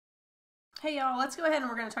Hey y'all, let's go ahead and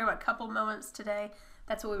we're going to talk about couple moments today.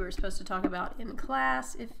 That's what we were supposed to talk about in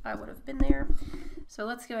class if I would have been there. So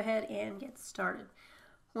let's go ahead and get started.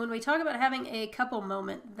 When we talk about having a couple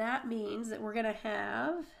moment, that means that we're going to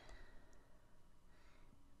have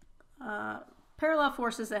parallel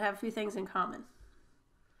forces that have a few things in common.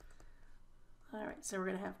 All right, so we're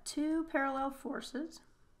going to have two parallel forces.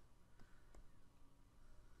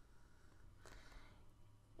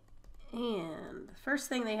 And the first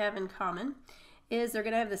thing they have in common is they're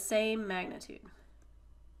going to have the same magnitude.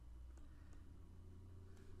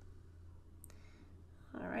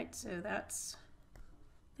 All right, so that's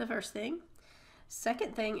the first thing.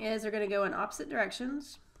 Second thing is they're going to go in opposite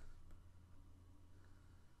directions.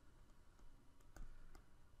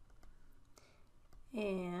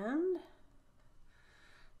 And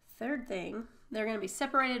third thing, they're going to be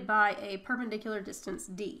separated by a perpendicular distance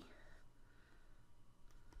d.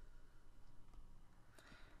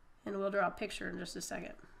 And we'll draw a picture in just a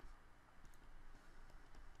second.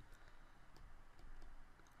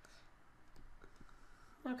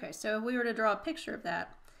 Okay, so if we were to draw a picture of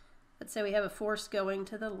that, let's say we have a force going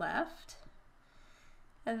to the left,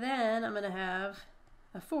 and then I'm going to have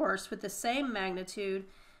a force with the same magnitude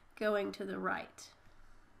going to the right.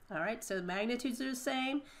 All right, so the magnitudes are the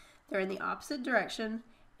same, they're in the opposite direction,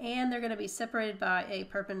 and they're going to be separated by a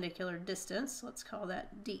perpendicular distance. Let's call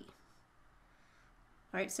that d.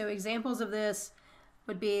 All right, so examples of this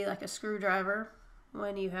would be like a screwdriver.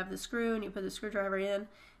 When you have the screw and you put the screwdriver in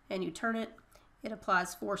and you turn it, it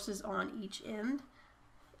applies forces on each end.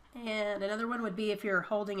 And another one would be if you're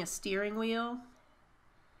holding a steering wheel.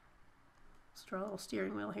 Let's draw a little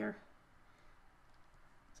steering wheel here.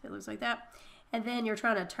 So it looks like that. And then you're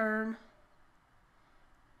trying to turn.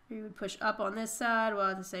 You would push up on this side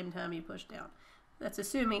while at the same time you push down. That's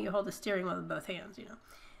assuming you hold the steering wheel with both hands, you know.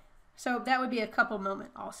 So that would be a couple moment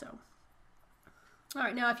also. All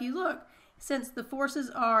right, now if you look, since the forces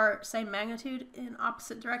are same magnitude in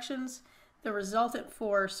opposite directions, the resultant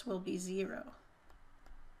force will be 0.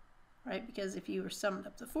 Right? Because if you were summing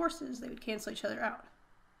up the forces, they would cancel each other out.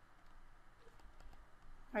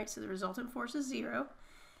 All right, so the resultant force is 0.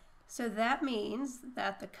 So that means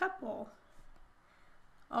that the couple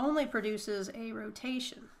only produces a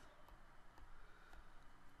rotation.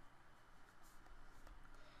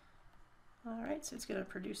 All right, so it's going to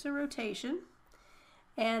produce a rotation,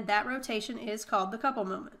 and that rotation is called the couple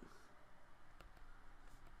moment.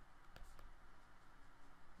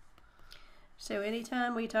 So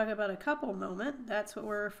anytime we talk about a couple moment, that's what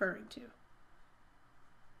we're referring to.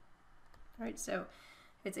 All right, so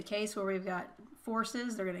it's a case where we've got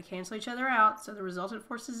forces, they're going to cancel each other out, so the resultant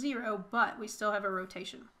force is 0, but we still have a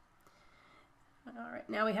rotation. All right,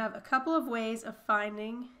 now we have a couple of ways of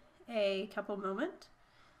finding a couple moment.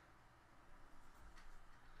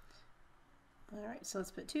 All right, so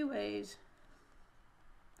let's put two ways.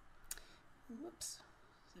 Whoops,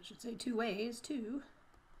 I should say two ways to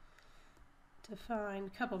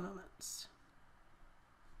find couple moments.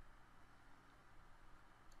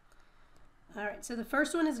 All right, so the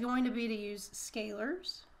first one is going to be to use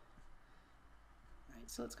scalars. All right,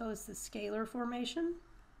 so let's call this the scalar formation.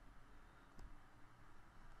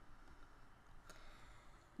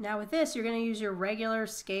 Now with this, you're going to use your regular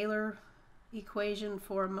scalar equation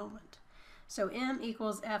for a moment. So m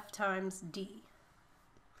equals f times d.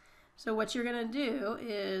 So what you're going to do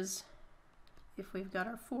is, if we've got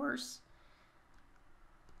our force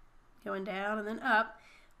going down and then up,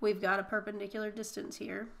 we've got a perpendicular distance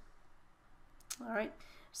here. All right,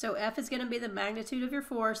 so f is going to be the magnitude of your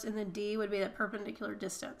force, and then d would be that perpendicular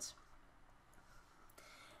distance.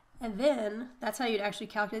 And then that's how you'd actually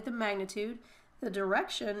calculate the magnitude. The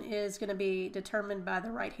direction is going to be determined by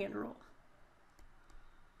the right-hand rule.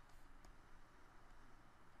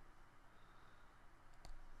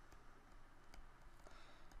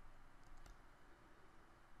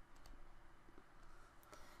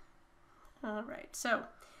 All right, so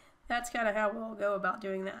that's kind of how we'll go about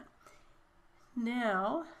doing that.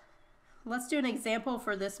 Now, let's do an example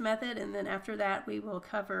for this method, and then after that we will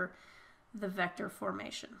cover the vector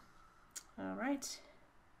formation. All right.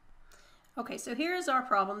 Okay, so here is our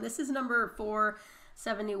problem. This is number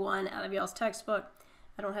 471 out of y'all's textbook.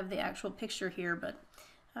 I don't have the actual picture here, but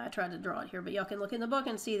I tried to draw it here, but y'all can look in the book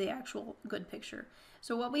and see the actual good picture.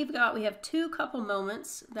 So what we've got, we have two couple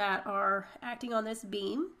moments that are acting on this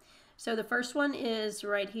beam. So the first one is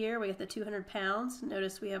right here. We have the 200 pounds.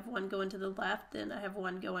 Notice we have one going to the left, then I have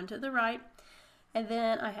one going to the right. And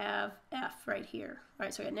then I have F right here. All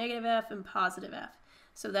right, so I got negative F and positive F.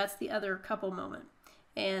 So that's the other couple moment.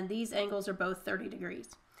 And these angles are both 30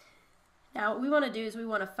 degrees. Now what we want to do is we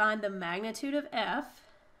want to find the magnitude of F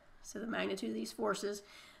so the magnitude of these forces,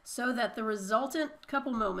 so that the resultant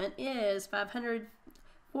couple moment is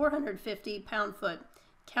 450 pound-foot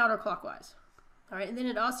counterclockwise. All right, and then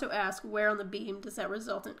it also asks where on the beam does that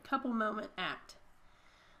resultant couple moment act.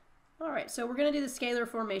 All right, so we're going to do the scalar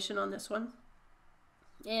formation on this one.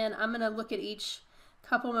 And I'm going to look at each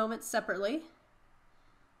couple moment separately.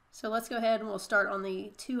 So let's go ahead and we'll start on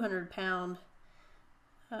the 200-pound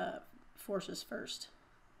forces first.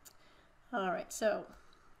 All right, so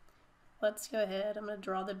let's go ahead. I'm going to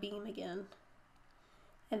draw the beam again.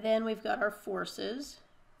 And then we've got our forces.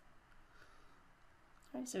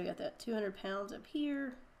 All right, so we got that 200 pounds up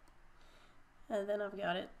here. And then I've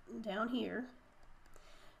got it down here.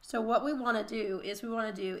 So what we want to do is we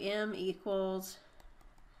want to do M equals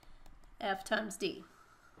F times D.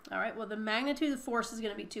 All right, well, the magnitude of the force is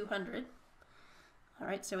going to be 200. All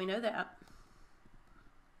right, so we know that.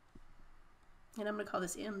 And I'm going to call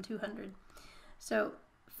this M200. So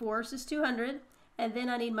force is 200, and then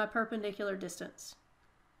I need my perpendicular distance.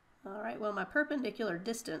 All right, well, my perpendicular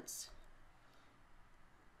distance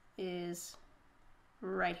is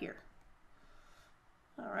right here.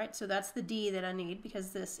 All right, so that's the D that I need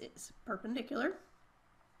because this is perpendicular.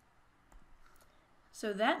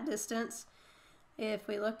 So that distance, if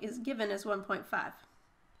we look, is given as 1.5.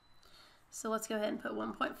 So let's go ahead and put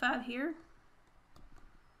 1.5 here.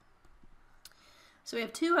 So we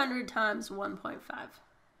have 200 times 1.5.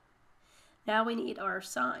 Now we need our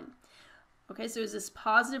sign. Okay, so is this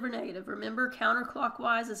positive or negative? Remember,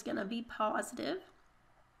 counterclockwise is going to be positive.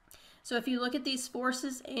 So if you look at these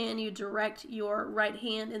forces and you direct your right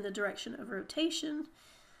hand in the direction of rotation,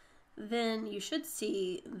 then you should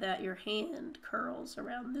see that your hand curls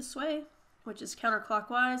around this way, which is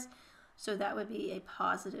counterclockwise. So that would be a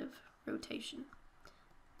positive rotation.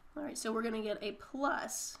 All right, so we're going to get a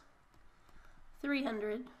plus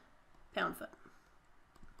 300 pound-foot.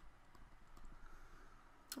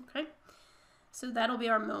 Okay, so that'll be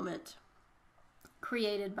our moment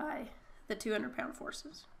created by the 200-pound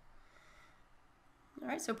forces. All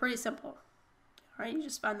right, so pretty simple. All right, you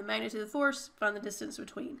just find the magnitude of the force, find the distance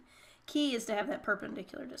between. Key is to have that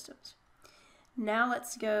perpendicular distance. Now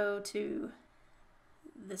let's go to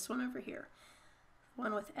this one over here,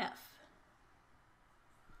 one with F.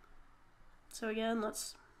 So again,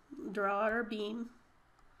 let's draw out our beam.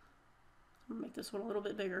 I'll make this one a little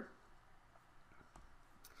bit bigger.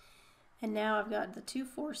 And now I've got the two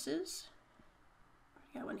forces.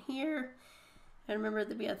 I got one here. And remember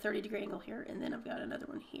there'd be a 30-degree angle here, and then I've got another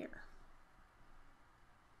one here.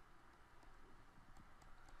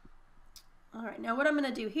 All right, now what I'm going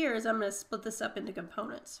to do here is I'm going to split this up into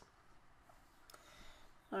components.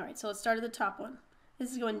 All right, so let's start at the top one.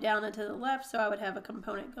 This is going down and to the left, so I would have a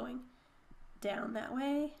component going down that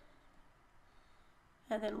way,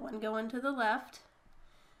 and then one going to the left.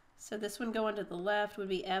 So this one going to the left would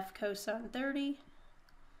be F cosine 30.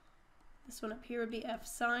 This one up here would be F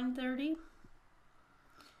sine 30.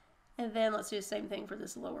 And then let's do the same thing for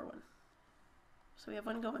this lower one. So we have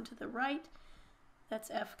one going to the right, that's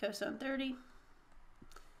F cosine 30.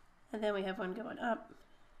 And then we have one going up,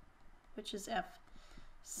 which is F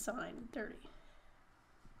sine 30.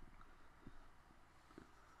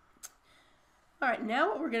 All right, now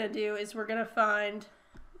what we're going to do is we're going to find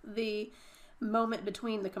the moment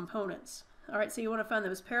between the components. All right, so you want to find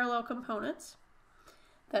those parallel components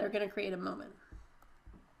that are going to create a moment.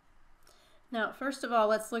 Now, first of all,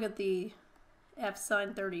 let's look at the F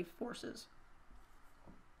sine 30 forces.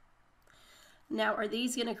 Now, are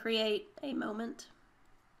these going to create a moment?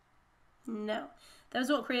 No. Those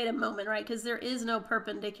won't create a moment, right? Because there is no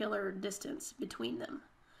perpendicular distance between them.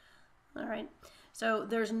 All right. So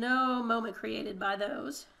there's no moment created by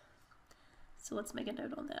those. So let's make a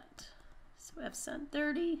note on that. So F sine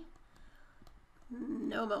 30,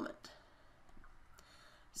 no moment.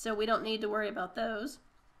 So we don't need to worry about those.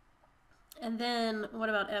 And then what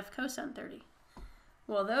about F cosine 30?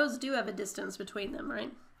 Well, those do have a distance between them,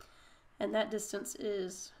 right? And that distance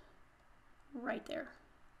is right there.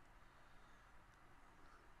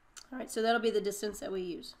 All right, so that'll be the distance that we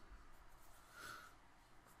use.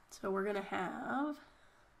 So we're going to have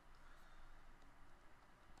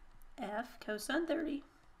F cosine 30.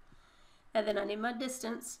 And then I need my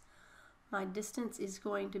distance. My distance is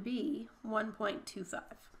going to be 1.25.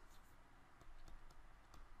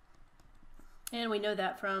 And we know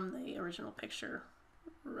that from the original picture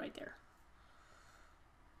right there.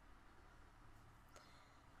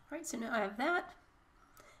 All right, so now I have that.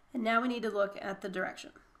 And now we need to look at the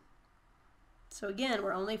direction. So again,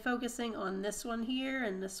 we're only focusing on this one here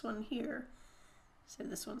and this one here. So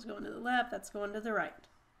this one's going to the left, that's going to the right.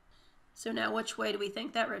 So now which way do we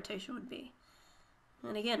think that rotation would be?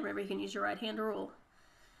 And again, remember, you can use your right hand rule.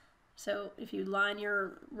 So if you line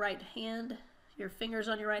your right hand, your fingers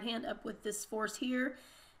on your right hand up with this force here,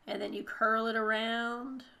 and then you curl it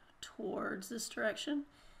around towards this direction,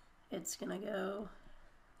 it's going to go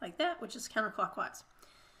like that, which is counterclockwise.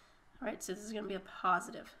 All right, so this is going to be a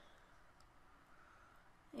positive.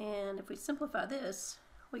 And if we simplify this,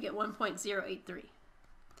 we get 1.083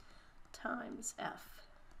 times F.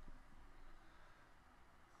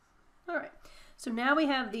 All right, so now we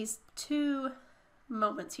have these two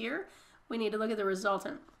moments here. We need to look at the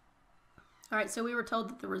resultant. All right, so we were told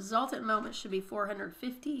that the resultant moment should be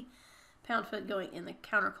 450 pound-foot going in the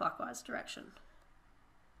counterclockwise direction.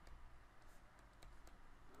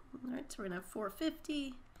 All right, so we're going to have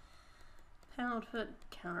 450 pound-foot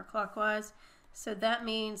counterclockwise. So that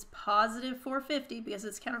means positive 450, because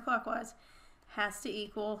it's counterclockwise, has to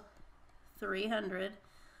equal 300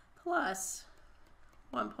 plus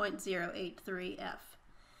 1.083 F.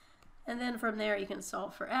 And then from there you can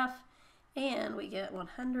solve for F, and we get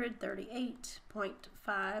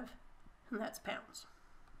 138.5, and that's pounds.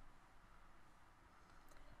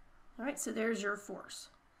 All right, so there's your force.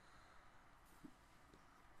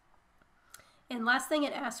 And last thing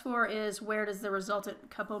it asks for is, where does the resultant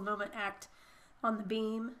couple moment act on the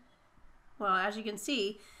beam? Well, as you can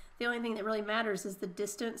see, the only thing that really matters is the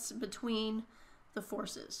distance between the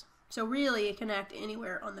forces. So really it can act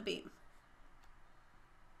anywhere on the beam.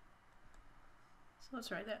 So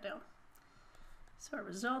let's write that down. So our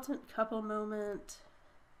resultant couple moment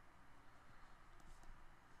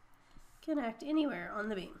can act anywhere on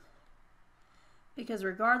the beam, because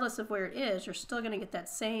regardless of where it is, you're still going to get that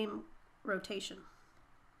same rotation,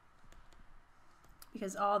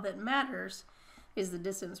 because all that matters is the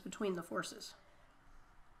distance between the forces.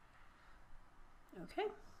 Okay,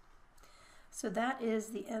 so that is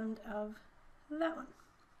the end of that one.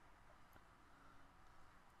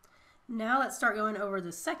 Now let's start going over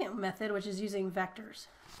the second method, which is using vectors.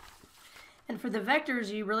 And for the vectors,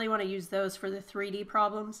 you really want to use those for the 3D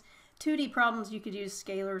problems. 2D problems, you could use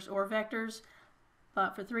scalars or vectors,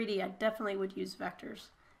 but for 3D, I definitely would use vectors.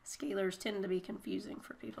 Scalars tend to be confusing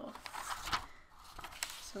for people.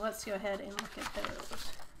 So let's go ahead and look at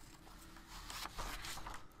those.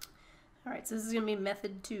 All right, so this is going to be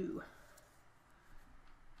method 2.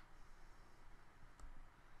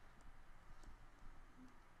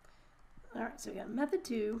 All right, so we got method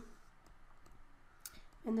 2,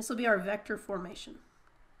 and this will be our vector formation.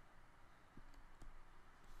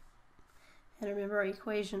 And remember, our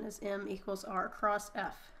equation is m equals r cross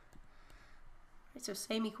f. Right, so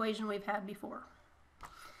same equation we've had before.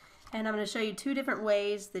 And I'm going to show you two different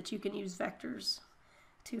ways that you can use vectors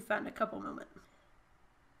to find a couple moment.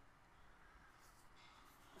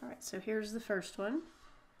 All right, so here's the first one.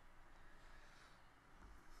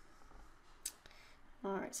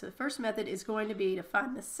 All right, so the first method is going to be to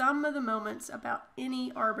find the sum of the moments about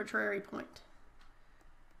any arbitrary point.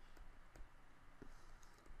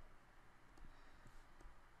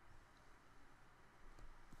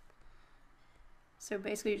 So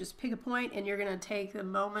basically you just pick a point and you're going to take the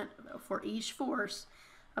moment for each force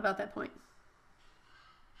about that point.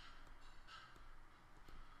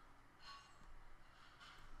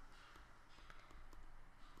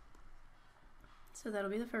 So that'll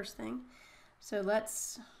be the first thing. So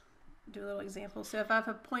let's do a little example. So if I have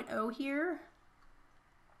a point O here,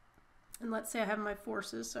 and let's say I have my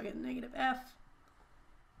forces, so I get negative F,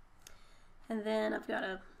 and then I've got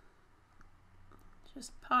a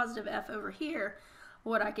just positive F over here,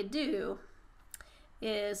 what I could do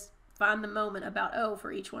is find the moment about O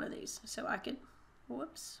for each one of these. So I could,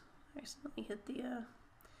 whoops, I accidentally hit the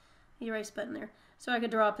erase button there. So I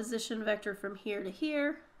could draw a position vector from here to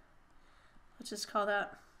here. Let's just call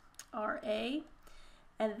that RA,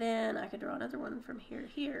 and then I could draw another one from here to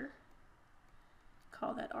here,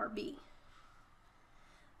 call that RB.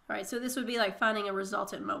 All right, so this would be like finding a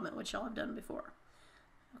resultant moment, which y'all have done before.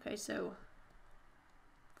 Okay, so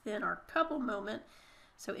then our couple moment,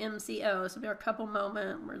 so MCO, this will be our couple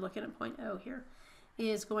moment, we're looking at point O here,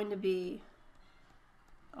 is going to be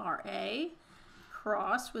RA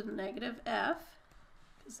cross with negative F,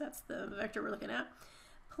 because that's the vector we're looking at,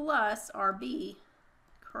 plus RB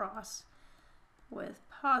cross with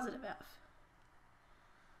positive F.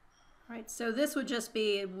 All right, so this would just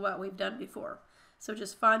be what we've done before. So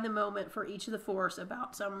just find the moment for each of the force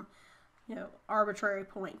about some, arbitrary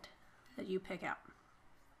point that you pick out.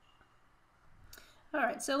 All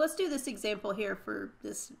right, so let's do this example here for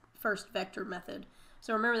this first vector method.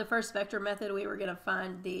 So remember the first vector method, we were going to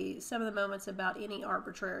find the sum of the moments about any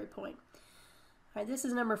arbitrary point. All right, this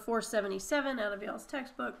is number 477 out of y'all's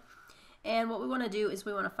textbook. And what we want to do is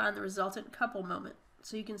we want to find the resultant couple moment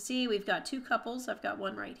So you can see we've got two couples. I've got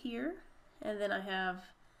one right here, and then I have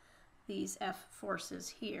these F forces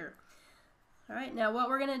here. All right, now what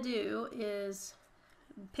we're going to do is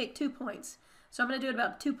pick 2 points. So I'm going to do it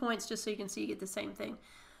about 2 points just so you can see you get the same thing.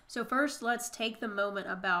 So first, let's take the moment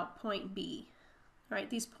about point B. All right,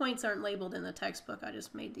 these points aren't labeled in the textbook. I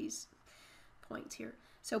just made these points here.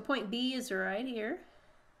 So point B is right here.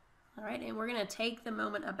 All right, and we're going to take the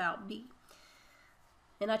moment about B.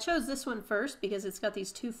 And I chose this one first because it's got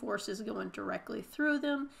these two forces going directly through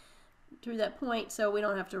them, through that point, so we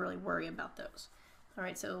don't have to really worry about those. All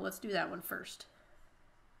right, so let's do that one first.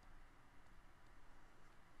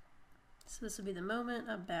 So this will be the moment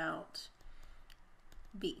about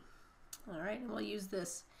B. All right, and we'll use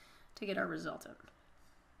this to get our resultant.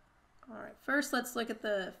 All right, first let's look at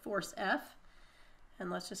the force F, and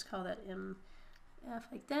let's just call that MF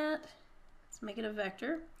like that. Let's make it a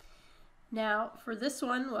vector. Now for this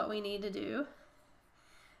one, what we need to do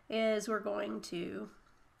is we're going to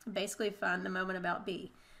basically find the moment about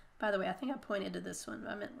B. By the way, I think I pointed to this one,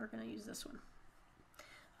 but I meant we're going to use this one.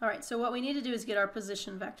 All right, so what we need to do is get our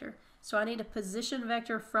position vector. So I need a position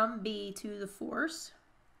vector from B to the force.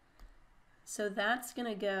 So that's going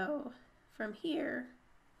to go from here.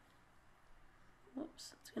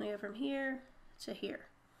 Whoops, it's going to go from here to here.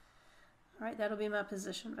 All right, that'll be my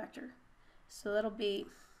position vector. So that'll be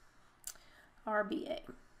RBA.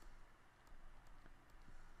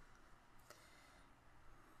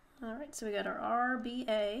 All right, so we got our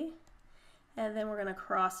RBA, and then we're going to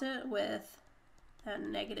cross it with that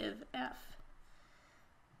negative F.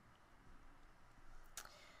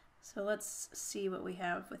 So let's see what we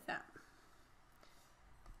have with that.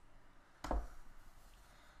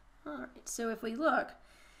 All right, so if we look,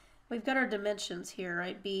 we've got our dimensions here,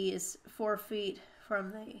 right? B is 4 feet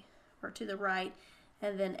from to the right,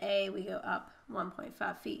 and then A, we go up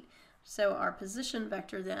 1.5 feet. So our position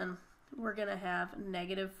vector then, we're going to have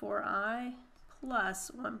negative 4I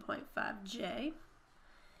plus 1.5J.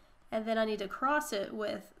 And then I need to cross it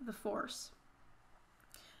with the force.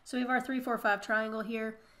 So we have our 3, 4, 5 triangle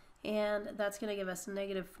here, and that's going to give us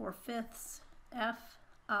negative 4/5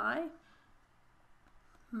 Fi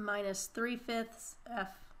minus 3/5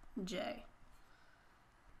 Fj.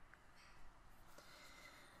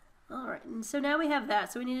 All right, and so now we have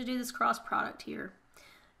that. So we need to do this cross product here.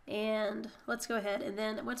 And let's go ahead, and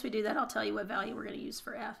then once we do that, I'll tell you what value we're going to use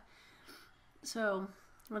for F. So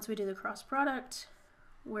once we do the cross product,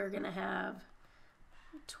 we're going to have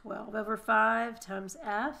 12/5 times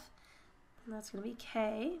F, and that's going to be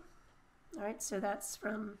K. All right, so that's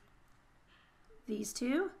from these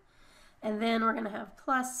two. And then we're going to have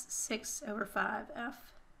plus 6/5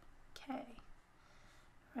 Fk.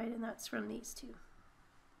 Right, and that's from these two.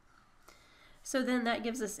 So then that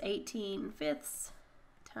gives us 18/5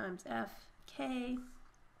 times Fk.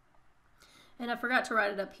 And I forgot to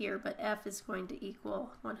write it up here, but F is going to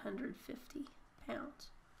equal 150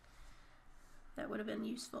 pounds. That would have been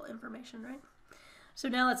useful information, right? So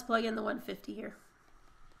now let's plug in the 150 here.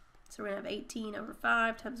 So we're going to have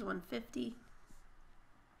 18/5 times 150.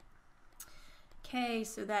 K,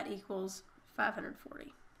 so that equals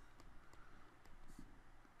 540.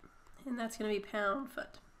 And that's going to be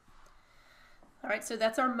pound-foot. All right, so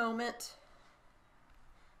that's our moment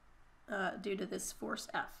due to this force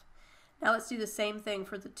F. Now let's do the same thing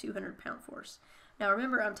for the 200-pound force. Now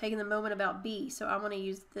remember, I'm taking the moment about B, so I want to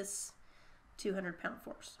use this 200-pound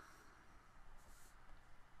force.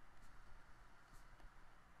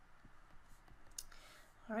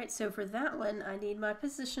 All right, so for that one, I need my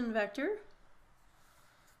position vector.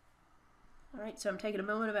 All right, so I'm taking a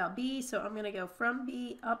moment about B, so I'm going to go from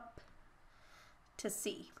B up to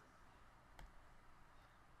C.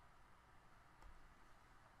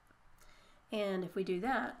 And if we do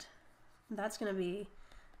that, that's going to be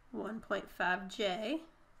 1.5J,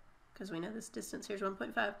 because we know this distance here is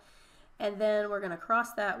 1.5. And then we're going to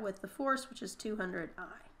cross that with the force, which is 200I.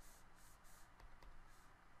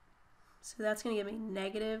 So that's going to give me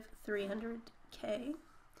negative 300K,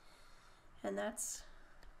 and that's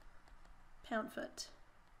pound-foot.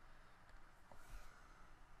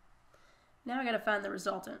 Now I got to find the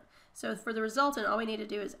resultant. So for the resultant, all we need to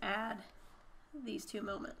do is add these two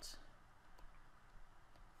moments.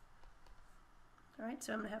 All right,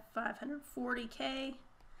 so I'm going to have 540K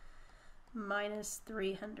minus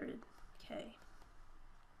 300K,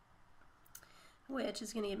 which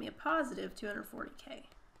is going to give me a positive 240K.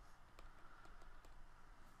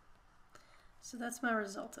 So that's my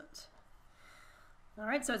resultant. All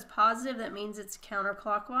right, so it's positive. That means it's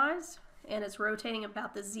counterclockwise, and it's rotating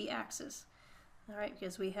about the z-axis. All right,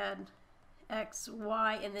 because we had x,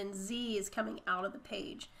 y, and then z is coming out of the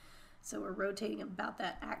page. So we're rotating about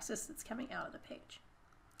that axis that's coming out of the page.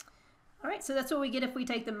 All right, so that's what we get if we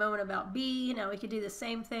take the moment about B. Now we could do the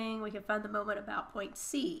same thing. We could find the moment about point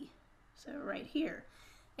C, so right here.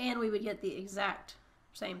 And we would get the exact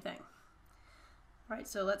same thing. All right,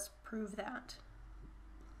 so let's prove that.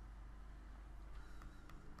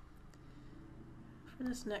 For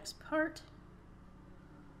this next part.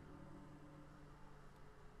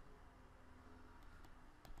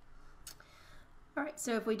 All right,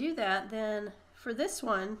 so if we do that, then for this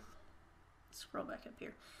one, scroll back up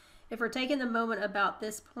here. If we're taking the moment about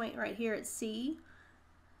this point right here at C,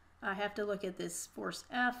 I have to look at this force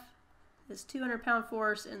F, this 200-pound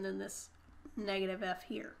force, and then this negative F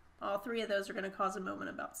here. All three of those are going to cause a moment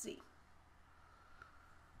about C.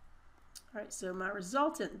 All right, so my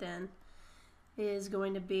resultant then is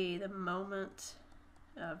going to be the moment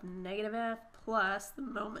of negative F plus the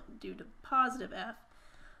moment due to positive F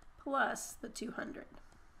plus the 200.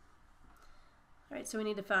 All right, so we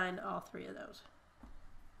need to find all three of those.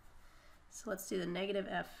 So let's do the negative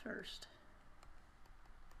F first.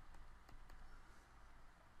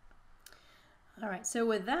 All right, so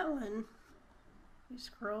with that one, we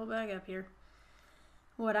scroll back up here.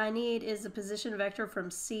 What I need is the position vector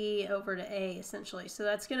from C over to A, essentially. So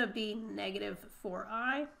that's going to be negative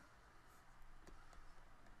 4I.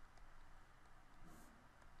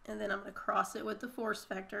 And then I'm going to cross it with the force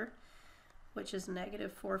vector, which is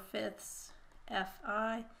negative 4/5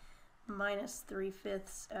 Fi minus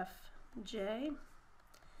 3/5 Fj.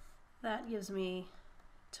 That gives me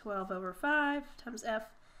 12 over 5 times F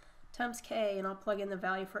times K, and I'll plug in the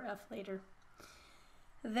value for F later.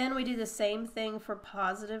 Then we do the same thing for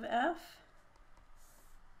positive F.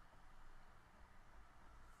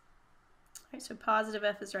 All right, so positive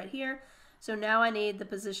F is right here. So now I need the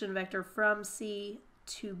position vector from C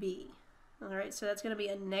to B. All right, so that's going to be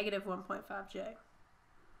a negative 1.5J.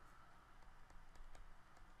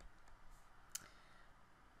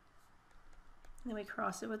 Then we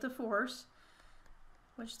cross it with the force,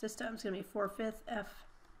 which this time is going to be 4/5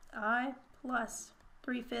 Fi plus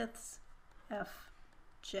 3/5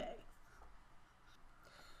 Fj.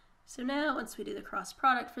 So now once we do the cross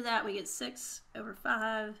product for that, we get 6 over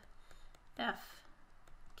 5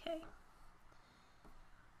 Fk.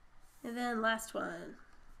 And then last one,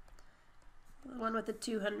 the one with the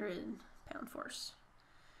 200-pound force.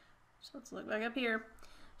 So let's look back up here.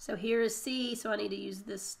 So here is C, so I need to use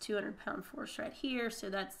this 200-pound force right here. So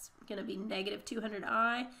that's going to be negative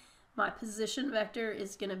 200I. My position vector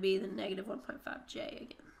is going to be the negative 1.5J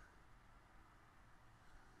again.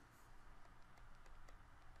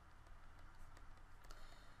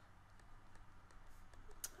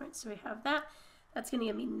 All right, so we have that. That's going to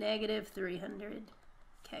give me negative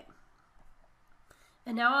 300K.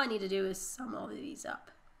 And now all I need to do is sum all of these up.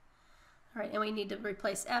 All right, and we need to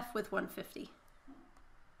replace F with 150.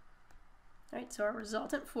 All right, so our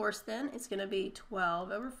resultant force then is going to be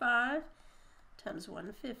 12 over 5 times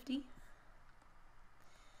 150.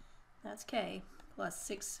 That's K, plus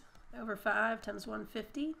 6 over 5 times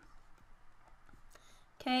 150.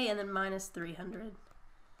 K, and then minus 300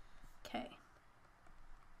 K.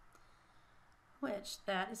 Which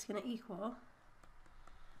that is going to equal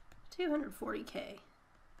 240K.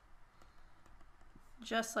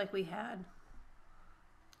 Just like we had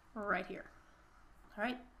right here. All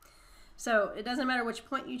right. So it doesn't matter which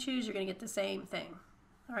point you choose, you're going to get the same thing.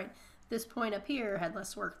 All right, this point up here had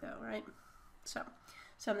less work though, right? So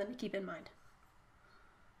something to keep in mind.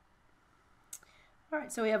 All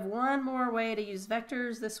right, so we have one more way to use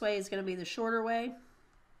vectors. This way is going to be the shorter way.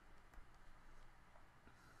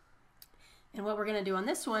 And what we're going to do on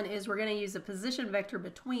this one is we're going to use a position vector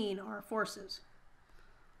between our forces.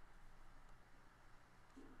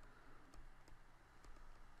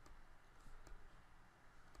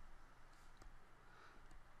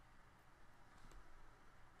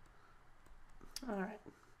 All right,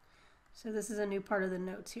 so this is a new part of the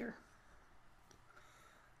notes here.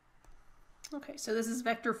 Okay, so this is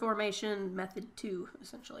vector formation method 2,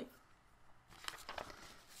 essentially.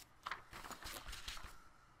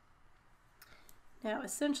 Now,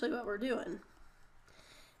 essentially what we're doing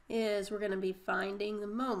is we're going to be finding the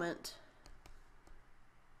moment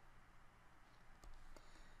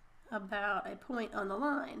about a point on the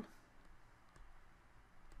line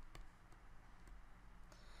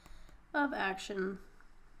of action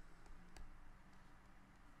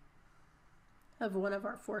of one of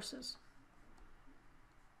our forces.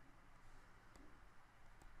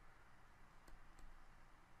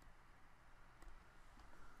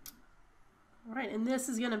 All right, and this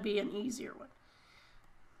is going to be an easier one.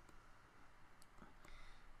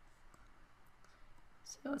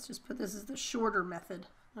 So let's just put this as the shorter method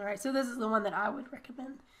All right, so this is the one that I would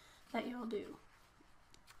recommend that y'all do.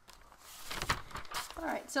 All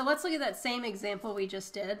right, so let's look at that same example we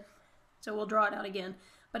just did. So we'll draw it out again,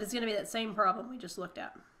 but it's going to be that same problem we just looked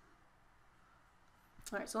at.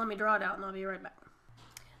 All right, so let me draw it out and I'll be right back.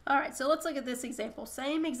 All right, so let's look at this example.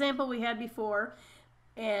 Same example we had before,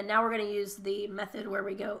 and now we're going to use the method where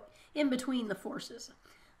we go in between the forces.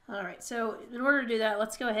 All right, so in order to do that,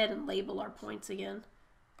 let's go ahead and label our points again.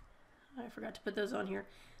 I forgot to put those on here.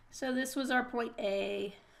 So this was our point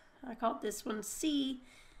A. I called this one C,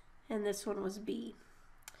 and this one was B.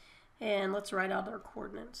 And let's write out our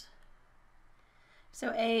coordinates.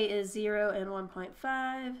 So A is 0 and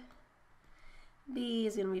 1.5. B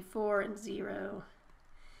is going to be 4 and 0.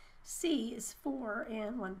 C is 4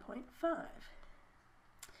 and 1.5.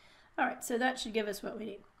 All right, so that should give us what we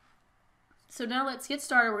need. So now let's get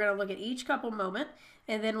started. We're going to look at each couple moment,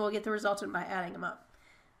 and then we'll get the resultant by adding them up.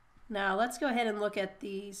 Now let's go ahead and look at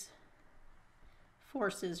these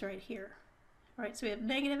forces right here. All right, so we have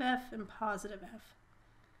negative F and positive F.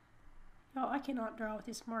 Oh, I cannot draw with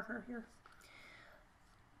this marker here.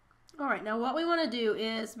 All right, now what we want to do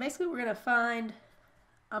is basically we're going to find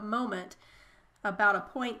a moment about a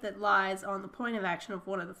point that lies on the point of action of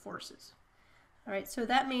one of the forces. All right, so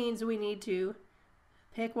that means we need to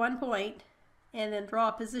pick one point and then draw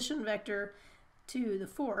a position vector to the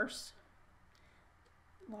force,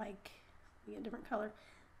 like, we get a different color,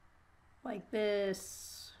 like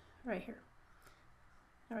this right here.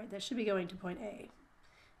 All right, that should be going to point A,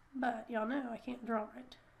 but y'all know I can't draw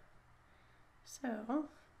right. So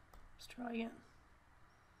let's try again.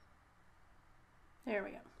 There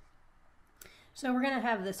we go. So we're going to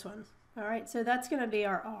have this one. All right, so that's going to be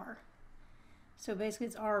our R. So basically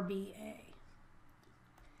it's RBA.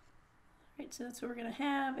 All right, so that's what we're going to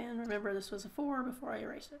have. And remember, this was a 4 before I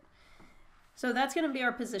erased it. So that's going to be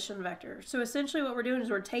our position vector. So essentially what we're doing is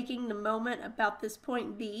we're taking the moment about this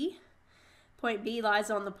point B. Point B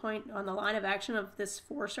lies on the line of action of this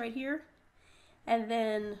force right here. And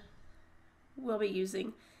then we'll be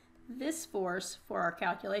using this force for our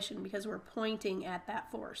calculation because we're pointing at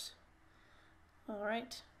that force. All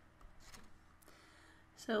right.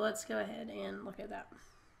 So let's go ahead and look at that.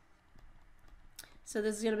 So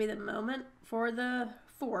this is going to be the moment for the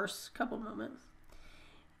force, couple moment.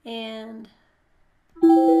 And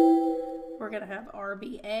we're going to have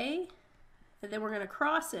RBA, and then we're going to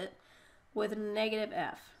cross it with negative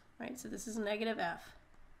F, right? So this is negative F,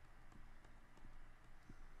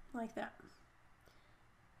 like that.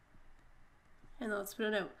 And let's put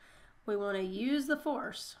a note. We want to use the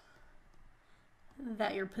force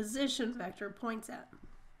that your position vector points at.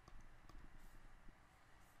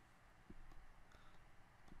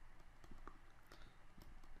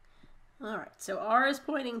 All right, so R is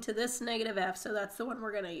pointing to this negative F, so that's the one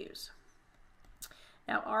we're going to use.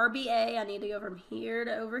 Now RBA, I need to go from here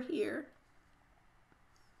to over here.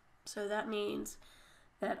 So that means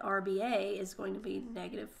that RBA is going to be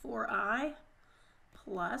negative 4I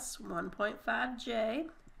plus 1.5J.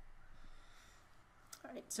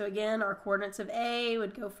 All right, so again, our coordinates of A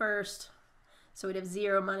would go first. So we'd have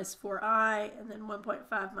 0 minus 4I, and then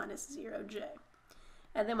 1.5 minus 0J.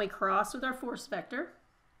 And then we cross with our force vector.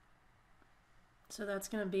 So that's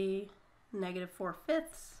going to be negative 4/5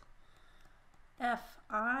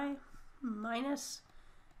 Fi minus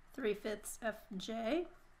 3/5 Fj.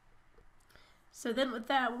 So then with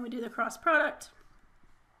that, when we do the cross product,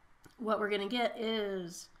 what we're going to get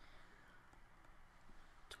is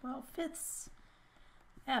 12/5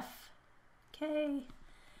 Fk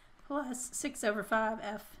plus 6/5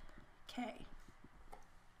 Fk.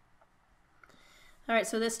 All right,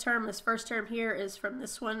 so this first term here is from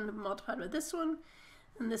this one multiplied with this one,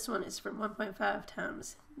 and this one is from 1.5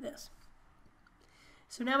 times this.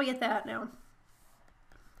 So now we get that. Now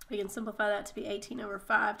we can simplify that to be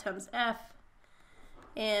 18/5 times F,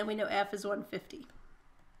 and we know F is 150.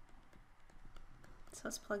 So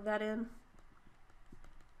let's plug that in.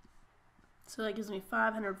 So that gives me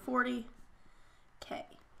 540 K.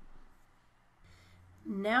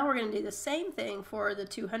 Now we're going to do the same thing for the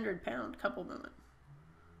 200-pound couple moment.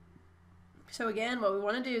 So again, what we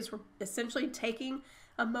want to do is we're essentially taking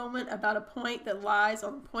a moment about a point that lies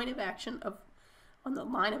on the point of action on the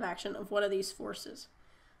line of action of one of these forces.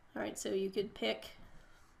 All right, so you could pick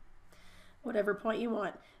whatever point you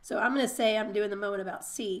want. So I'm going to say I'm doing the moment about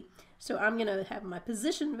C. So I'm going to have my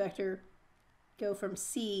position vector go from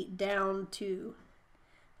C down to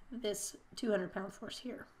this 200-pound force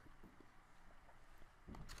here.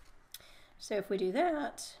 So if we do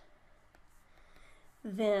that,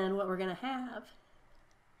 then what we're going to have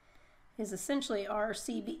is essentially our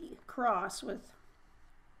CB cross with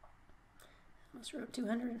Almost wrote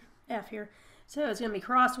 200f here. So it's going to be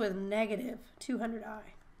crossed with negative 200i.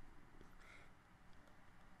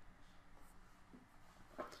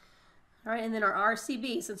 All right, and then our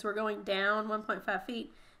RCB, since we're going down 1.5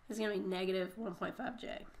 feet, is going to be negative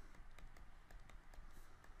 1.5j.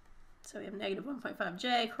 So we have negative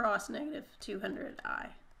 1.5j cross negative 200i.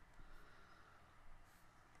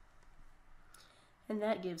 And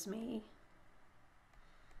that gives me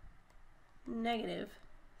negative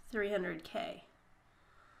 300k.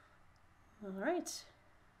 All right,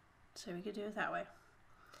 so we could do it that way.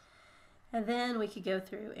 And then we could go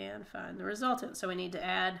through and find the resultant. So we need to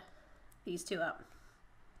add these two up.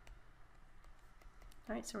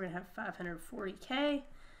 All right, so we're going to have 540k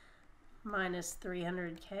minus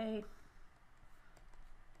 300k.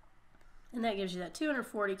 And that gives you that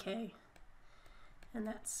 240k, and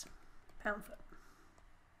that's pound-foot.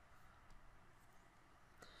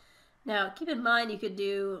 Now, keep in mind you could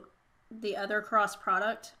do the other cross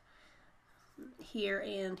product here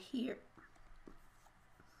and here.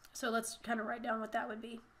 So let's kind of write down what that would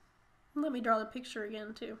be. Let me draw the picture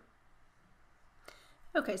again, too.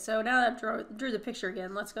 Okay, so now that I've drew the picture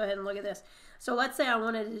again, let's go ahead and look at this. So let's say I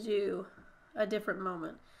wanted to do a different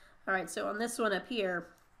moment. All right, so on this one up here,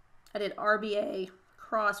 I did RBA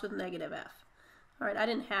cross with negative f. All right, I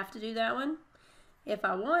didn't have to do that one. If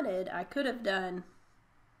I wanted, I could have done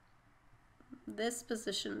this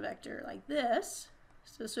position vector like this.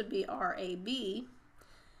 So this would be RAB.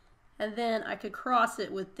 And then I could cross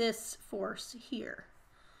it with this force here.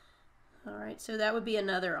 All right, so that would be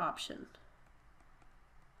another option.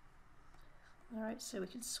 All right, so we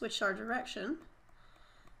can switch our direction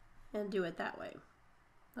and do it that way.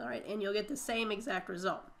 All right, and you'll get the same exact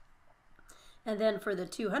result. And then for the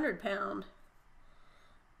 200-pound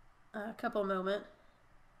couple moment,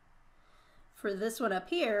 for this one up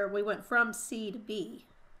here, we went from C to B.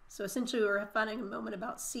 So essentially we were finding a moment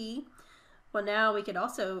about C. Well, now we could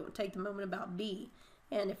also take the moment about B.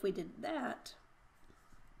 And if we did that,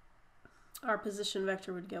 our position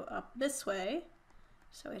vector would go up this way.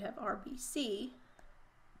 So we'd have RBC.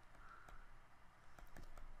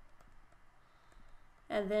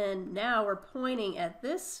 And then now we're pointing at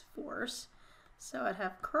this force. So I'd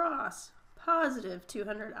have cross positive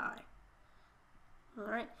 200i. All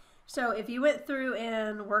right. So if you went through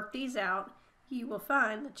and worked these out, you will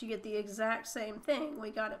find that you get the exact same thing we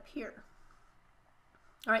got up here.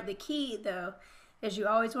 All right. The key, though, is you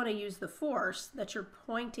always want to use the force that you're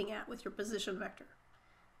pointing at with your position vector.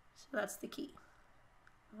 So that's the key.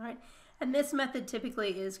 All right, and this method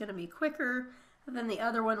typically is going to be quicker than the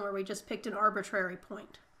other one where we just picked an arbitrary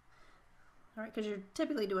point. All right, because you're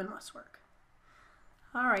typically doing less work.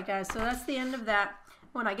 All right, guys, so that's the end of that.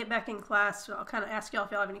 When I get back in class, I'll kind of ask y'all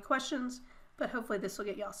if y'all have any questions, but hopefully this will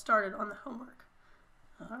get y'all started on the homework.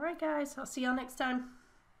 All right, guys, I'll see y'all next time.